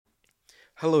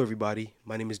Hello, everybody.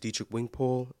 My name is Dietrich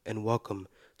Wingpole, and welcome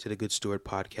to the Good Steward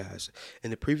podcast. In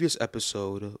the previous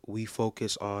episode, we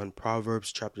focus on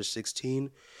Proverbs chapter 16,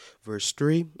 verse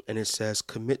 3, and it says,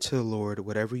 "Commit to the Lord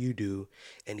whatever you do,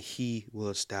 and he will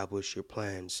establish your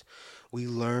plans." We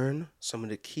learn some of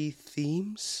the key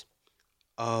themes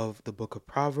of the book of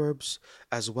Proverbs,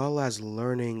 as well as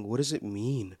learning what does it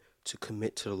mean to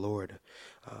commit to the Lord.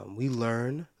 We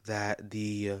learn that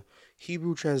the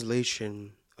Hebrew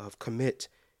translation of commit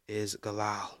is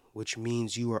galal, which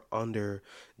means you are under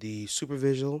the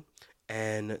supervision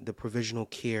and the provisional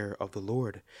care of the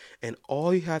Lord. And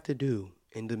all you have to do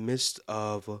in the midst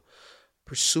of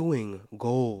pursuing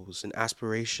goals and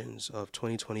aspirations of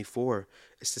 2024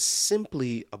 is to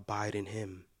simply abide in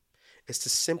Him. Is to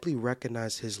simply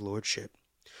recognize His Lordship.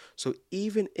 So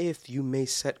even if you may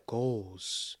set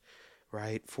goals,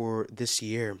 right, for this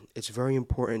year, it's very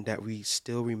important that we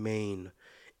still remain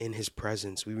in His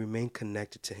presence. We remain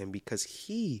connected to Him because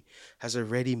He has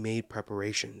already made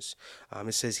preparations.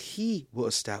 It says He will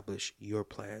establish your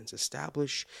plans.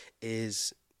 Establish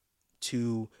is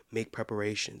to make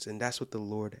preparations, and that's what the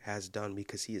Lord has done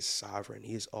because He is sovereign.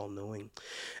 He is all-knowing.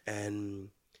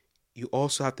 And you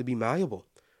also have to be malleable,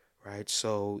 right?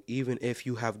 So even if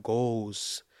you have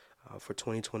goals for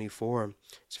 2024,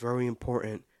 it's very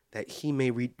important that He may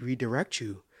redirect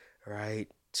you, right,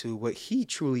 to what He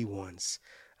truly wants,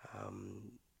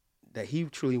 that He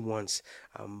truly wants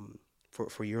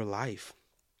for your life.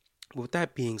 With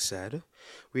that being said,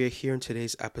 we are here in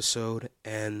today's episode,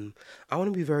 and I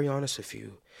want to be very honest with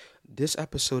you. This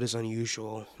episode is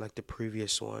unusual, like the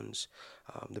previous ones.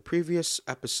 The previous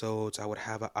episodes, I would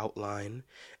have an outline,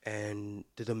 and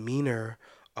the demeanor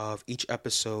of each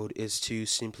episode is to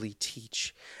simply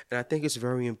teach. And I think it's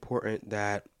very important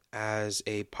that as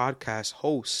a podcast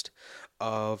host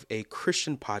of a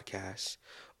Christian podcast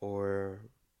or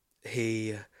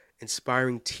a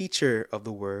inspiring teacher of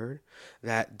the word,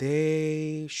 that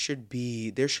there should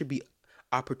be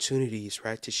opportunities,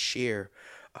 right, to share,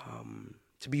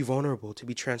 to be vulnerable, to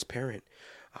be transparent,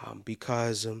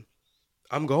 because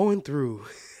I'm going through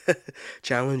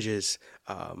challenges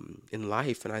in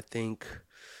life, and I think,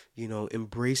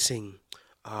 embracing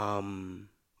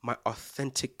my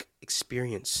authentic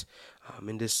experience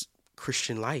in this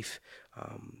Christian life.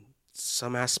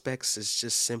 Some aspects is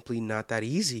just simply not that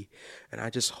easy. And I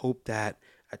just hope that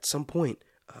at some point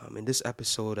in this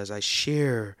episode, as I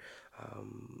share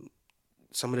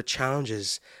some of the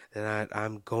challenges that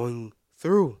I'm going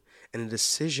through and a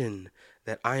decision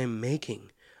that I am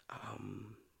making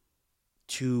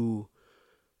to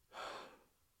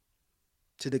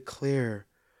declare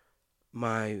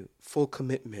my full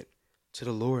commitment to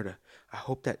the Lord, I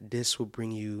hope that this will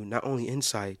bring you not only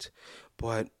insight,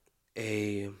 but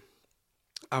a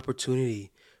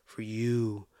opportunity for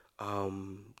you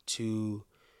to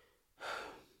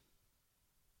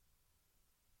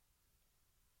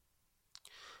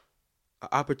an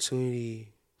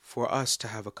opportunity for us to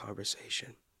have a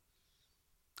conversation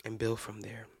and build from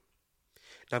there.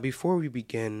 Now, before we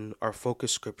begin our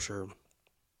focus scripture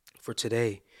for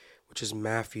today, which is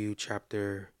Matthew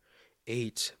chapter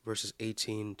 8, verses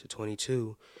 18 to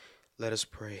 22, let us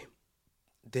pray.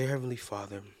 Dear Heavenly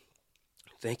Father,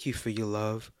 thank you for your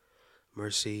love,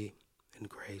 mercy, and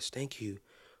grace. Thank you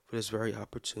for this very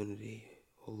opportunity.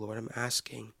 Oh Lord, I'm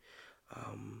asking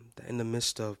that in the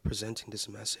midst of presenting this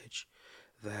message,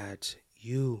 that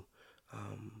you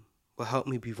will help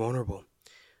me be vulnerable.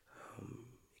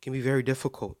 It can be very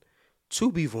difficult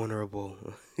to be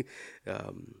vulnerable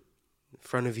in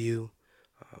front of you,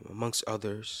 amongst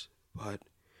others, but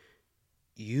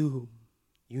you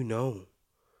know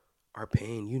our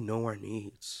pain, you know our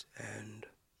needs, and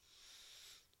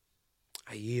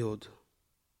I yield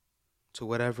to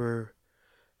whatever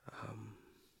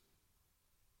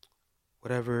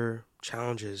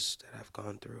challenges that I've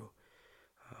gone through.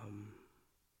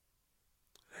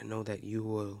 I know that you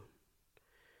will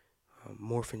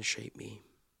morph and shape me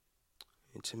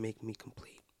and to make me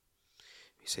complete.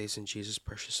 We say this in Jesus'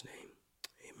 precious name.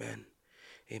 Amen.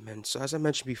 Amen. So as I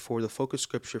mentioned before, the focus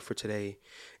scripture for today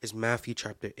is Matthew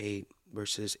chapter 8,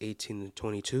 verses 18 to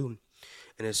 22.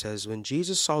 And it says, "When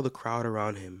Jesus saw the crowd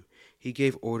around him, he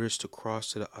gave orders to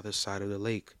cross to the other side of the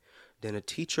lake. Then a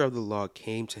teacher of the law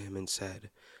came to him and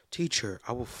said, 'Teacher,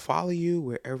 I will follow you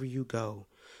wherever you go.'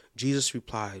 Jesus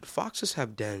replied, 'Foxes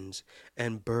have dens,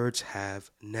 and birds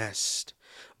have nests,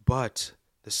 but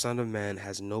the Son of Man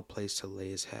has no place to lay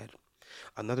his head.'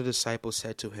 Another disciple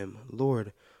said to him,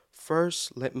 'Lord,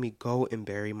 first let me go and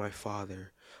bury my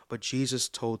father.' But Jesus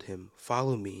told him,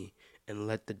 'Follow me, and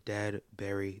let the dead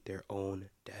bury their own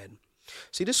dead.'"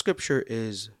 See, this scripture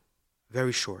is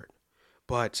very short,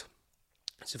 but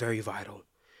it's very vital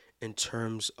in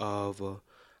terms of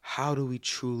how do we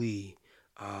truly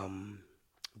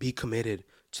be committed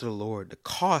to the Lord, the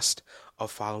cost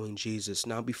of following Jesus.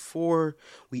 Now, before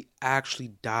we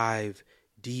actually dive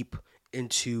deep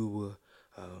into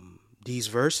these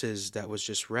verses that was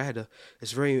just read,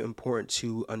 it's very important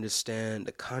to understand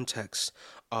the context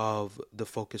of the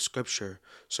focus scripture.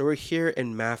 So we're here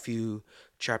in Matthew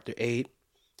chapter 8,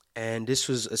 and this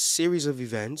was a series of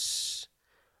events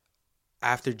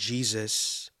after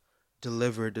Jesus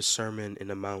delivered the Sermon in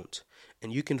the Mount.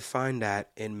 And you can find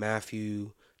that in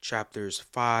Matthew chapters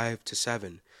 5 to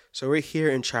 7. So we're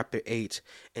here in chapter 8.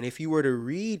 And if you were to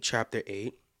read chapter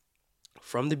 8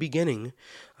 from the beginning,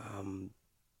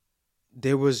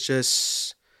 there was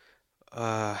just,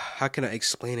 how can I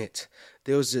explain it?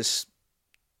 There was this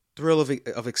thrill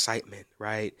of excitement,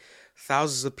 right?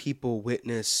 Thousands of people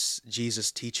witness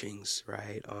Jesus' teachings,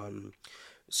 right, on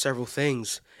several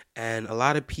things. And a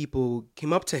lot of people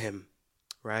came up to him,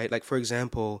 right? Like, for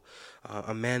example,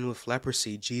 a man with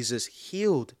leprosy, Jesus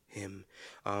healed him.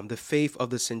 The faith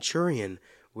of the centurion,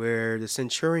 where the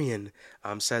centurion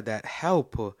said that,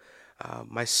 help,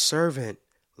 my servant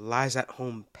lies at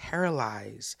home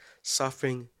paralyzed,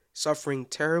 suffering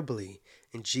terribly.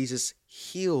 And Jesus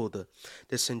healed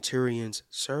the centurion's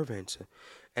servant.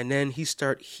 And then he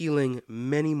started healing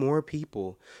many more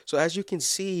people. So as you can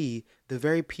see, the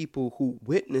very people who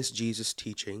witnessed Jesus'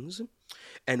 teachings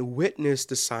and witnessed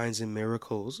the signs and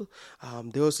miracles,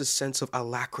 there was a sense of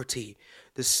alacrity,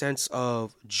 the sense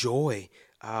of joy.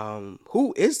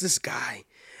 Who is this guy?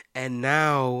 And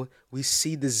now we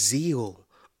see the zeal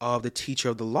of the teacher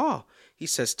of the law. He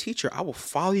says, teacher, I will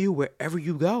follow you wherever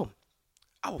you go.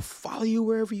 I will follow you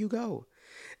wherever you go.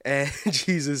 And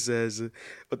Jesus says,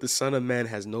 but the Son of Man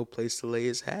has no place to lay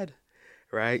his head,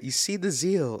 right? You see the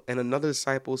zeal. And another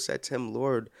disciple said to him,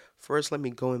 Lord, first let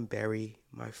me go and bury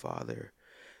my father.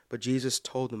 But Jesus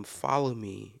told him, follow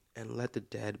me and let the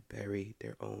dead bury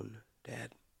their own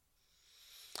dead.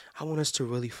 I want us to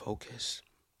really focus,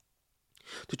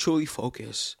 to truly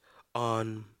focus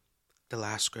on the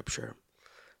last scripture.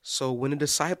 So when the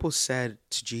disciples said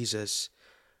to Jesus,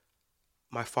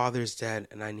 my father is dead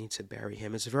and I need to bury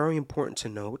him, it's very important to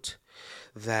note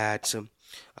that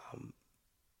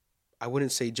I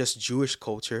wouldn't say just Jewish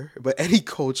culture, but any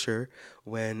culture,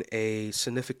 when a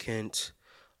significant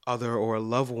other or a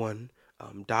loved one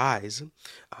dies,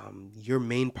 your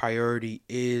main priority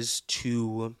is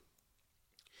to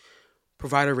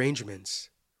provide arrangements,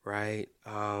 right?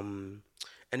 And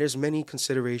there's many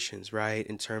considerations, right,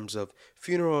 in terms of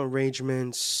funeral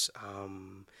arrangements,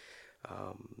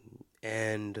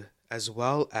 and as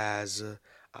well as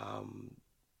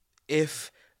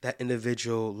if that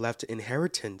individual left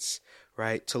inheritance,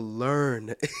 right, to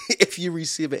learn if you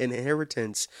receive an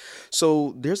inheritance.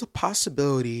 So there's a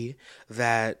possibility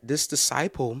that this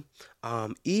disciple,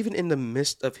 even in the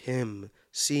midst of him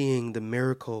seeing the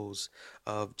miracles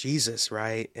of Jesus,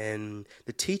 right, and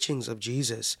the teachings of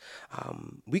Jesus,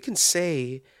 we can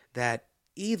say that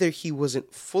either he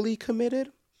wasn't fully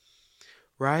committed,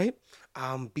 right,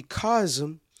 because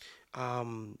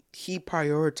he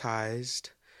prioritized,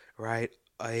 right,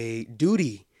 a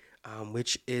duty,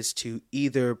 which is to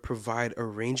either provide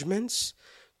arrangements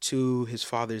to his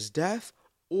father's death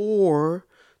or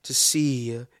to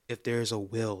see if there's a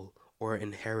will or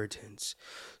inheritance.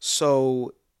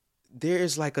 So there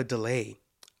is like a delay,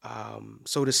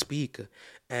 so to speak.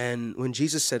 And when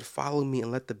Jesus said, follow me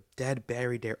and let the dead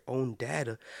bury their own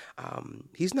dead,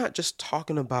 he's not just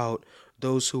talking about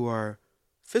those who are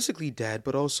physically dead,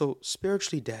 but also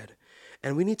spiritually dead.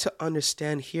 And we need to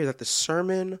understand here that the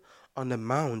Sermon on the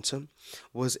Mount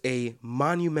was a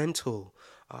monumental,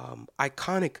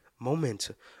 iconic moment.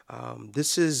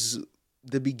 This is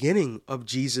the beginning of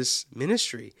Jesus'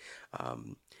 ministry.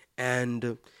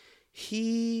 And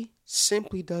he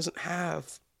simply doesn't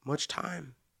have much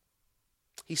time.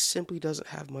 He simply doesn't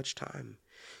have much time.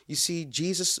 You see,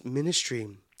 Jesus'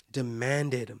 ministry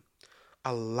demanded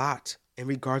a lot in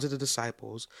regards to the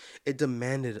disciples. It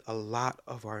demanded a lot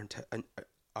of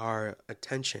our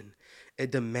attention.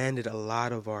 It demanded a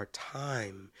lot of our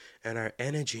time and our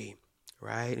energy,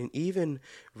 right? And even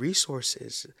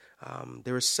resources.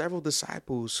 There were several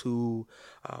disciples who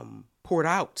poured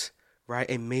out, right,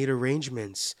 and made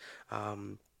arrangements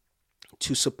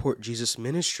to support Jesus'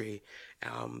 ministry.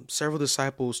 Several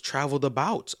disciples traveled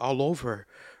about all over,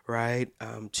 right,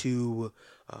 to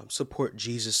support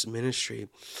Jesus' ministry.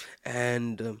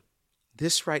 And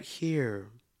this right here,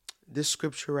 this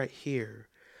scripture right here,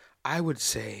 I would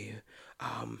say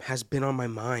has been on my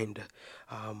mind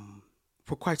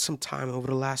for quite some time over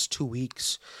the last 2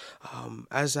 weeks,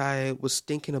 as I was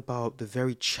thinking about the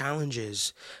very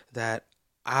challenges that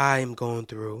I am going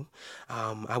through.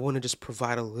 I want to just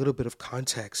provide a little bit of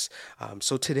context.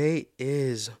 So today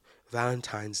is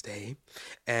Valentine's Day,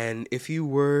 and if you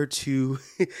were to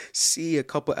see a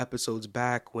couple episodes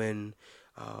back when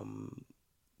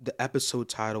the episode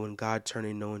title and God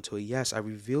turning no into a yes, I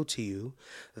revealed to you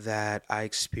that I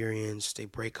experienced a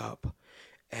breakup.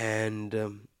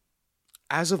 And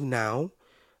as of now,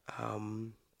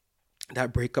 um,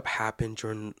 that breakup happened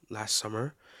during last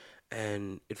summer,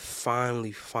 and it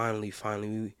finally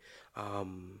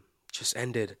um, just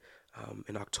ended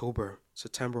in October,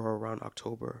 September or around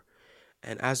October.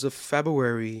 And as of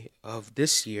February of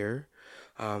this year,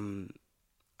 um,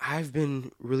 I've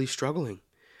been really struggling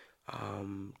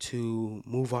to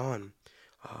move on,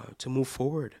 to move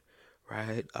forward,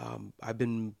 right? I've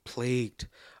been plagued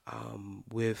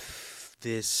with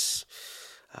this,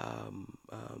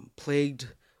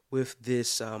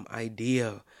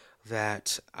 idea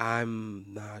that I'm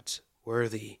not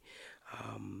worthy,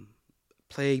 um,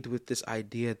 plagued with this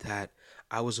idea that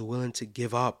I was willing to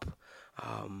give up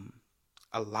um,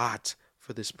 a lot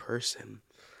for this person.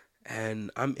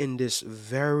 And I'm in this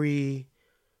very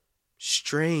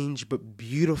strange but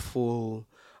beautiful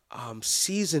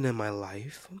season in my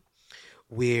life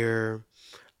where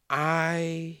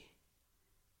I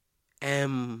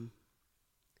am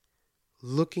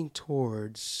looking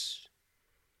towards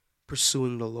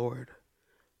pursuing the Lord.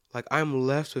 Like I'm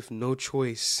left with no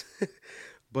choice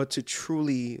but to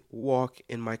truly walk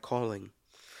in my calling.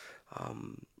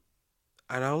 Um,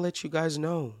 and I'll let you guys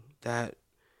know that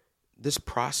this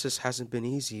process hasn't been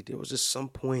easy. There was just some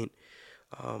point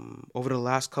over the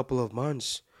last couple of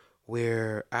months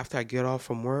where after I get off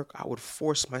from work, I would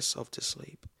force myself to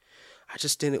sleep. I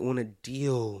just didn't want to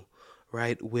deal,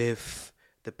 right, with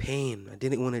the pain. I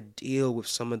didn't want to deal with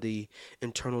some of the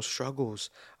internal struggles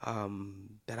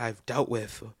that I've dealt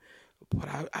with.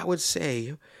 But I would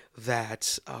say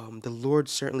that the Lord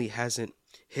certainly hasn't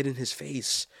hidden his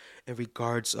face in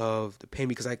regards of the pain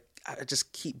because I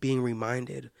just keep being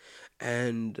reminded.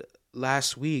 And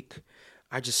last week,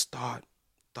 I just thought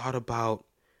about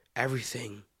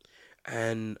everything,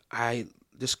 and I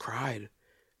just cried,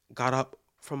 got up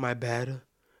from my bed,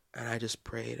 and I just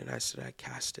prayed, and I said, I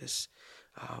cast this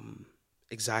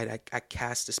anxiety, I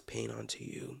cast this pain onto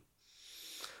you.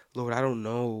 Lord, I don't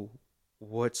know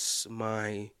what's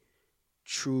my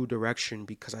true direction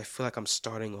because I feel like I'm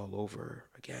starting all over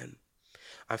again.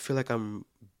 I feel like I'm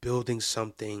building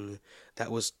something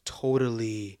that was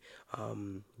totally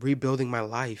rebuilding my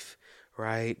life,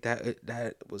 right?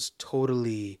 That was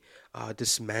totally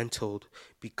dismantled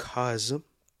because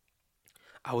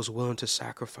I was willing to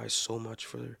sacrifice so much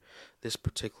for this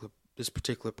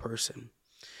particular person,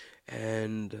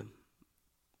 and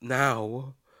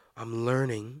now I'm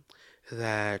learning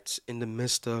that in the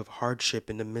midst of hardship,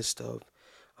 in the midst of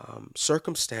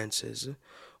circumstances,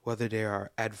 whether they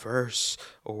are adverse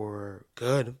or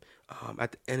good,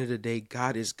 at the end of the day,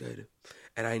 God is good.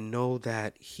 And I know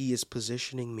that He is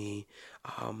positioning me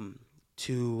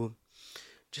to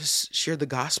just share the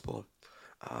gospel,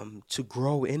 to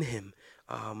grow in Him,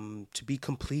 to be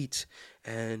complete.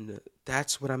 And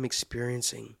that's what I'm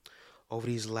experiencing over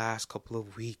these last couple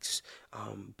of weeks,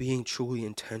 being truly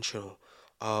intentional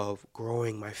of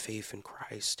growing my faith in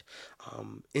Christ,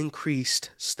 increased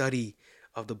study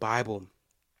of the Bible,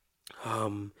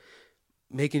 um,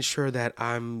 making sure that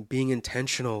I'm being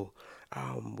intentional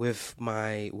with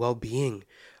my well-being,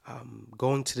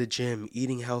 going to the gym,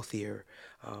 eating healthier,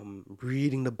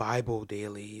 reading the Bible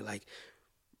daily, like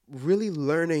really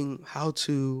learning how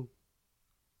to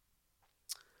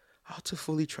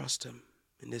fully trust Him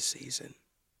in this season.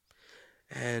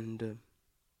 And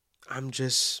I'm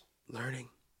just learning.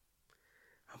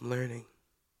 I'm learning.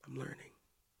 I'm learning.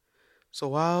 So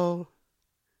while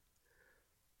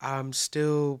I'm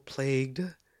still plagued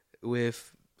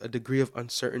with a degree of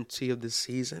uncertainty of this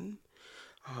season,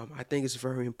 I think it's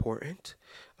very important,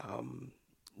 um,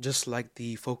 just like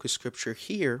the focus scripture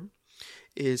here,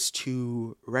 is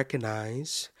to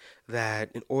recognize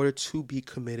that in order to be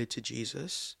committed to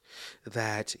Jesus,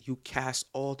 that you cast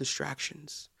all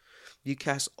distractions, you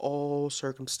cast all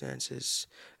circumstances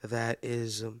that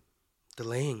is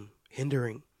delaying,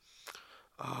 hindering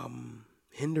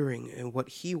in what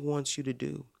He wants you to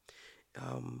do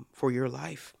for your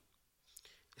life.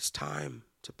 It's time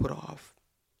to put off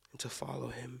and to follow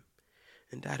Him.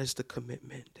 And that is the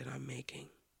commitment that I'm making.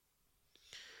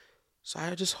 So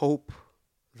I just hope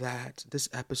that this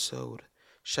episode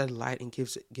shed light and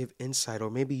give insight, or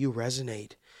maybe you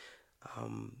resonate,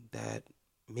 that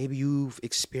Maybe you've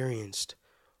experienced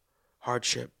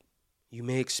hardship. You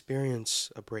may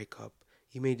experience a breakup.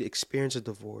 You may experience a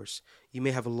divorce. You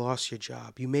may have lost your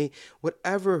job.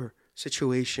 Whatever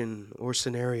situation or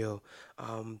scenario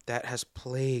that has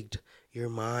plagued your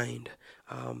mind,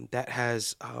 that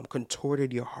has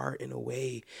contorted your heart in a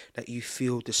way that you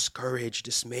feel discouraged,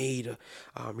 dismayed,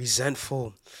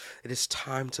 resentful. It is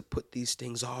time to put these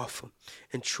things off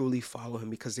and truly follow Him,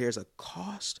 because there's a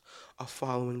cost of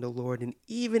following the Lord. And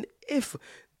even if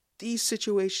these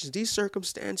situations, these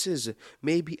circumstances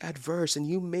may be adverse and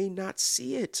you may not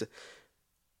see it,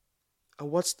 and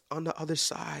what's on the other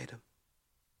side,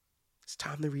 it's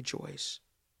time to rejoice.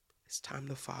 It's time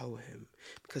to follow Him,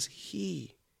 because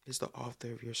He is the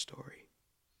author of your story.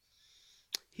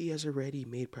 He has already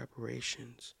made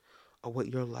preparations of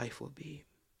what your life will be.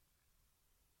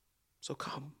 So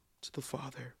come to the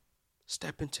Father,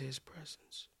 step into His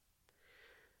presence,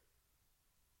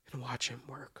 and watch Him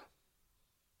work.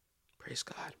 Praise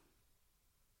God.